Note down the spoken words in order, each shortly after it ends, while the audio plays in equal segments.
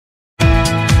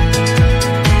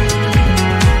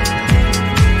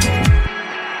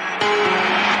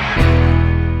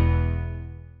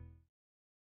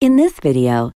In this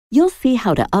video, you'll see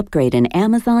how to upgrade an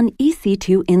Amazon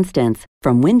EC2 instance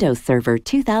from Windows Server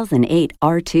 2008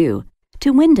 R2 to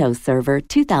Windows Server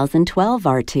 2012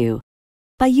 R2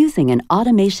 by using an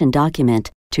automation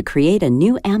document to create a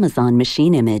new Amazon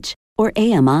machine image, or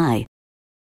AMI.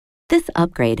 This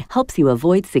upgrade helps you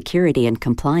avoid security and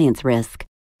compliance risk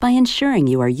by ensuring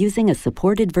you are using a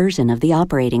supported version of the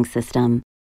operating system.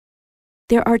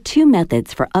 There are two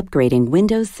methods for upgrading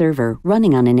Windows Server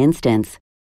running on an instance: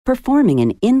 performing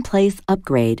an in-place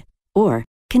upgrade, or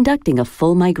conducting a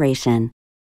full migration.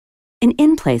 An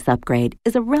in-place upgrade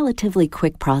is a relatively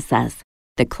quick process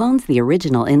that clones the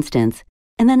original instance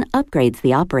and then upgrades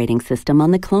the operating system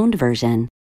on the cloned version.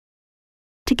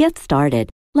 To get started,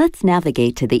 let's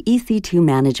navigate to the EC2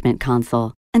 Management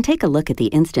Console and take a look at the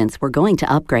instance we're going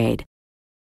to upgrade.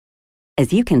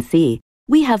 As you can see,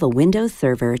 we have a Windows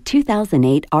Server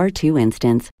 2008 R2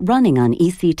 instance running on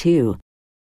EC2.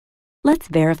 Let's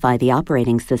verify the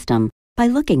operating system by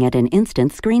looking at an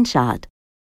instance screenshot.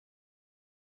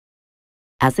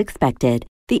 As expected,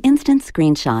 the instance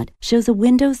screenshot shows a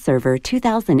Windows Server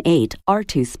 2008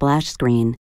 R2 splash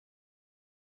screen.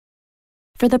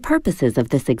 For the purposes of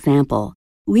this example,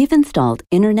 we've installed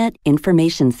Internet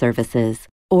Information Services,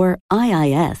 or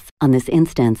IIS, on this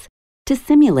instance to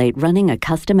simulate running a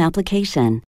custom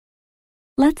application.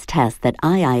 Let's test that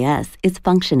IIS is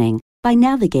functioning by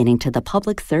navigating to the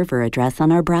public server address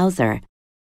on our browser.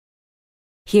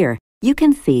 Here, you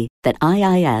can see that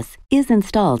IIS is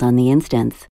installed on the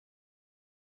instance.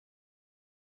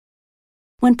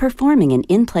 When performing an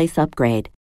in-place upgrade,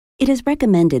 it is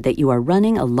recommended that you are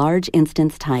running a large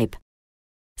instance type.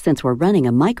 Since we're running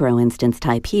a micro instance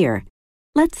type here,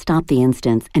 let's stop the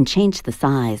instance and change the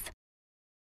size.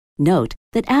 Note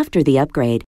that after the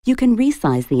upgrade, you can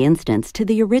resize the instance to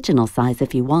the original size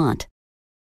if you want.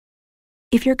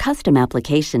 If your custom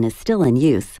application is still in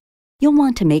use, you'll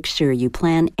want to make sure you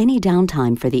plan any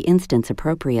downtime for the instance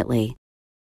appropriately.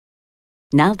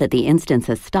 Now that the instance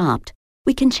has stopped,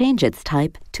 we can change its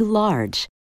type to large.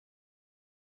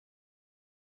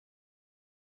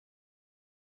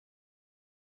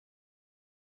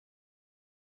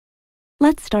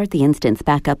 Let's start the instance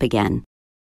back up again.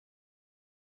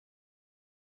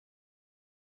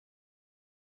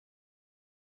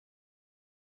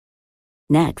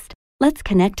 Next, let's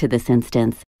connect to this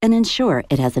instance and ensure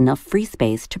it has enough free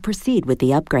space to proceed with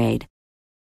the upgrade.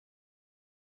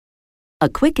 A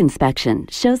quick inspection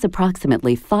shows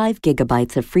approximately 5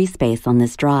 gigabytes of free space on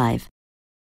this drive.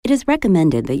 It is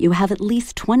recommended that you have at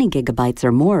least 20 gigabytes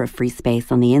or more of free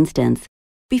space on the instance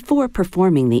before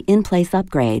performing the in-place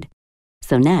upgrade.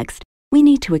 So next, we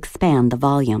need to expand the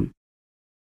volume.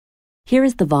 Here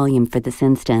is the volume for this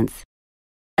instance.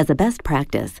 As a best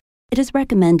practice, it is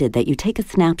recommended that you take a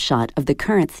snapshot of the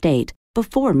current state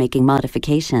before making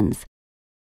modifications.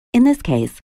 In this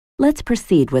case, let's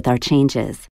proceed with our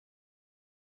changes.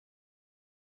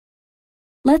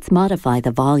 Let's modify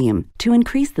the volume to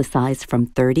increase the size from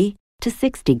 30 to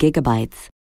 60 gigabytes.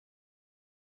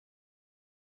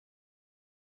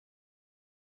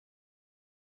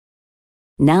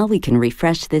 Now we can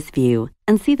refresh this view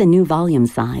and see the new volume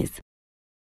size.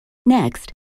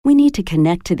 Next, we need to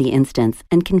connect to the instance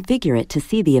and configure it to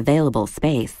see the available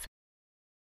space.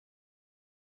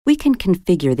 We can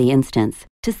configure the instance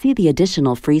to see the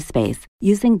additional free space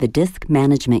using the Disk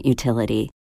Management utility.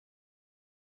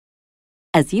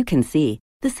 As you can see,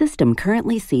 the system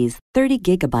currently sees 30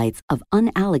 gigabytes of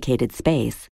unallocated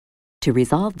space. To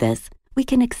resolve this, we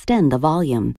can extend the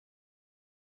volume.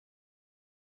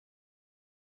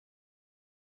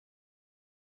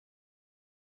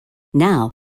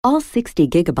 Now, all 60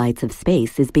 gigabytes of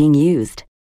space is being used,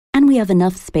 and we have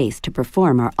enough space to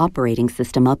perform our operating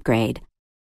system upgrade.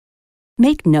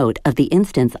 Make note of the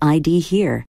instance ID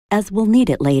here, as we'll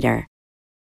need it later.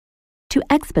 To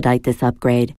expedite this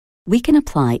upgrade, we can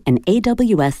apply an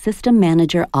AWS System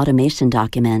Manager automation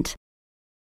document.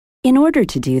 In order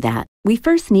to do that, we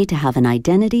first need to have an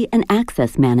Identity and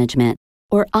Access Management,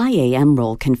 or IAM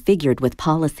role configured with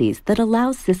policies that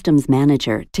allow Systems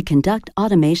Manager to conduct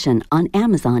automation on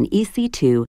Amazon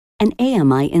EC2 and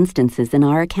AMI instances in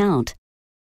our account.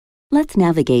 Let's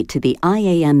navigate to the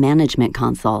IAM Management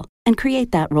Console and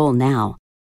create that role now.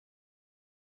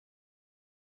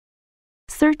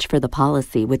 Search for the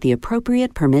policy with the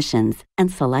appropriate permissions and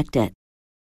select it.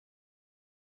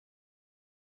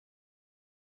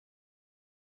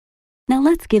 Now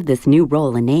let's give this new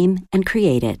role a name and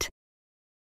create it.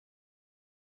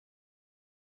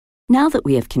 Now that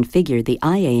we have configured the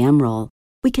IAM role,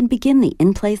 we can begin the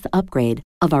in-place upgrade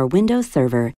of our Windows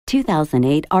Server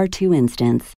 2008 R2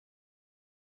 instance.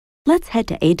 Let's head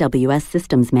to AWS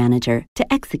Systems Manager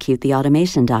to execute the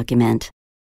automation document.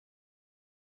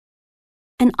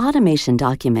 An automation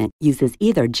document uses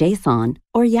either JSON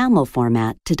or YAML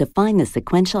format to define the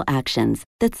sequential actions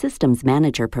that Systems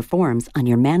Manager performs on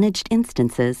your managed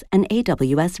instances and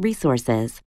AWS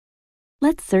resources.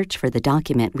 Let's search for the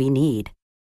document we need.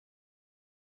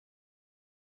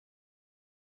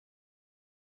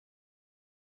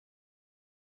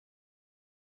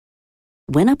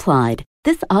 When applied,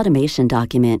 this automation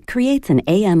document creates an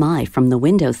AMI from the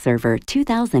Windows Server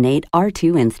 2008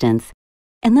 R2 instance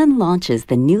and then launches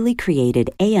the newly created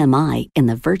AMI in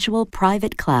the virtual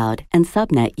private cloud and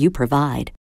subnet you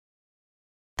provide.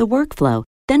 The workflow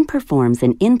then performs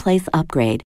an in-place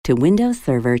upgrade to Windows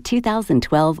Server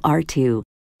 2012 R2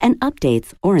 and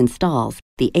updates or installs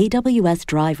the AWS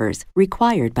drivers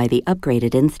required by the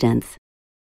upgraded instance.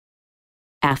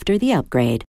 After the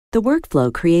upgrade, the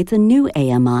workflow creates a new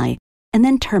AMI and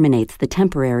then terminates the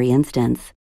temporary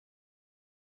instance.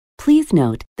 Please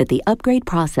note that the upgrade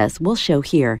process we'll show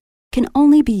here can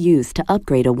only be used to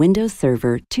upgrade a Windows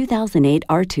Server 2008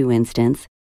 R2 instance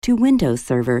to Windows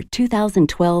Server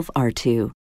 2012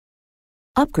 R2.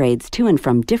 Upgrades to and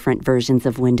from different versions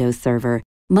of Windows Server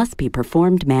must be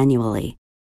performed manually.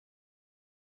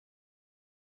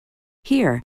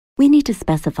 Here, we need to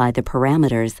specify the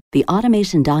parameters the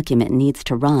automation document needs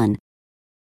to run.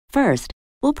 First,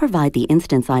 we'll provide the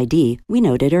instance ID we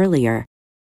noted earlier.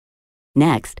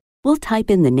 Next, we'll type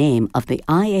in the name of the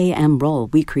IAM role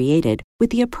we created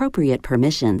with the appropriate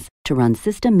permissions to run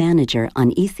System Manager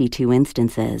on EC2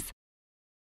 instances.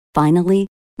 Finally,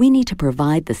 we need to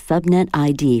provide the subnet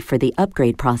ID for the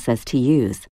upgrade process to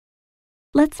use.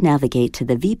 Let's navigate to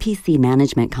the VPC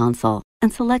Management Console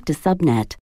and select a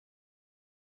subnet.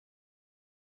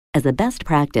 As a best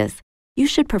practice, you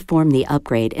should perform the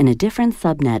upgrade in a different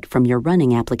subnet from your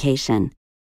running application.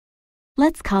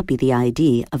 Let's copy the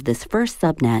ID of this first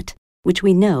subnet, which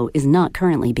we know is not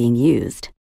currently being used.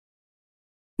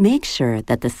 Make sure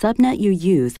that the subnet you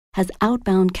use has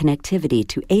outbound connectivity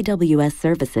to AWS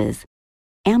services,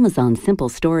 Amazon Simple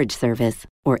Storage Service,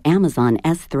 or Amazon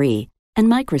S3, and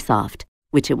Microsoft,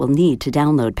 which it will need to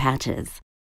download patches.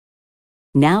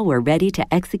 Now we're ready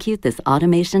to execute this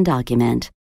automation document.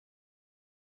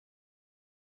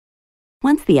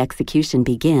 Once the execution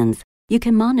begins, you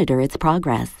can monitor its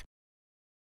progress.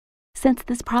 Since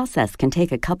this process can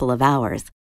take a couple of hours,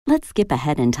 let's skip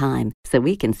ahead in time so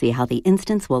we can see how the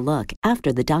instance will look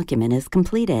after the document is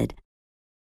completed.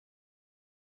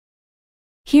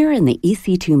 Here in the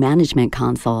EC2 Management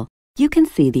Console, you can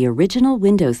see the original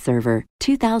Windows Server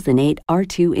 2008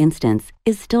 R2 instance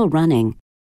is still running.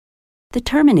 The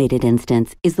terminated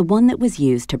instance is the one that was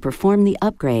used to perform the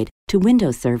upgrade to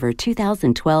Windows Server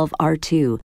 2012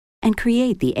 R2 and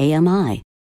create the AMI.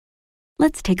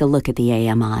 Let's take a look at the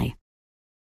AMI.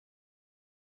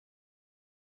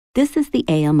 This is the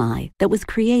AMI that was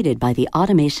created by the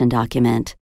automation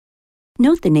document.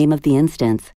 Note the name of the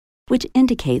instance, which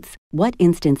indicates what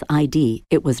instance ID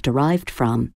it was derived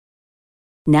from.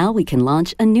 Now we can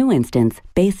launch a new instance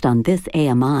based on this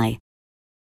AMI.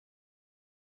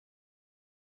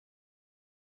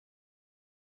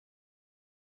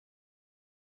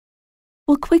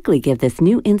 We'll quickly give this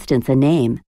new instance a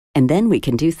name, and then we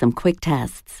can do some quick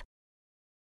tests.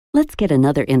 Let's get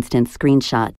another instance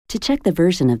screenshot to check the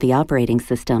version of the operating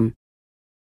system.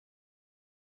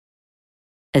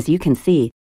 As you can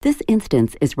see, this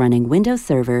instance is running Windows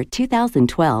Server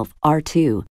 2012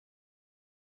 R2.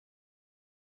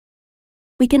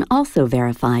 We can also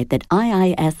verify that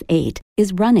IIS-8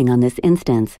 is running on this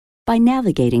instance by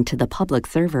navigating to the public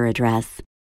server address.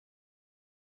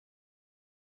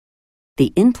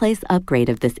 The in-place upgrade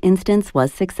of this instance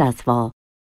was successful.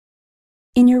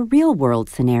 In your real-world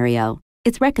scenario,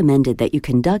 it's recommended that you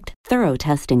conduct thorough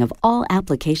testing of all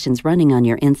applications running on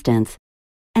your instance,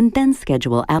 and then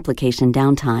schedule application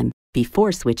downtime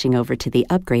before switching over to the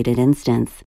upgraded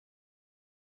instance.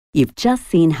 You've just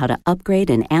seen how to upgrade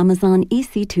an Amazon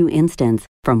EC2 instance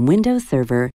from Windows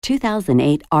Server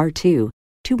 2008 R2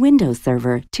 to Windows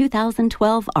Server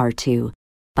 2012 R2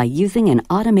 by using an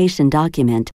automation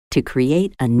document to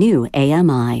create a new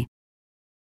AMI.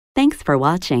 Thanks for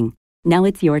watching. Now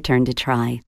it's your turn to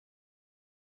try.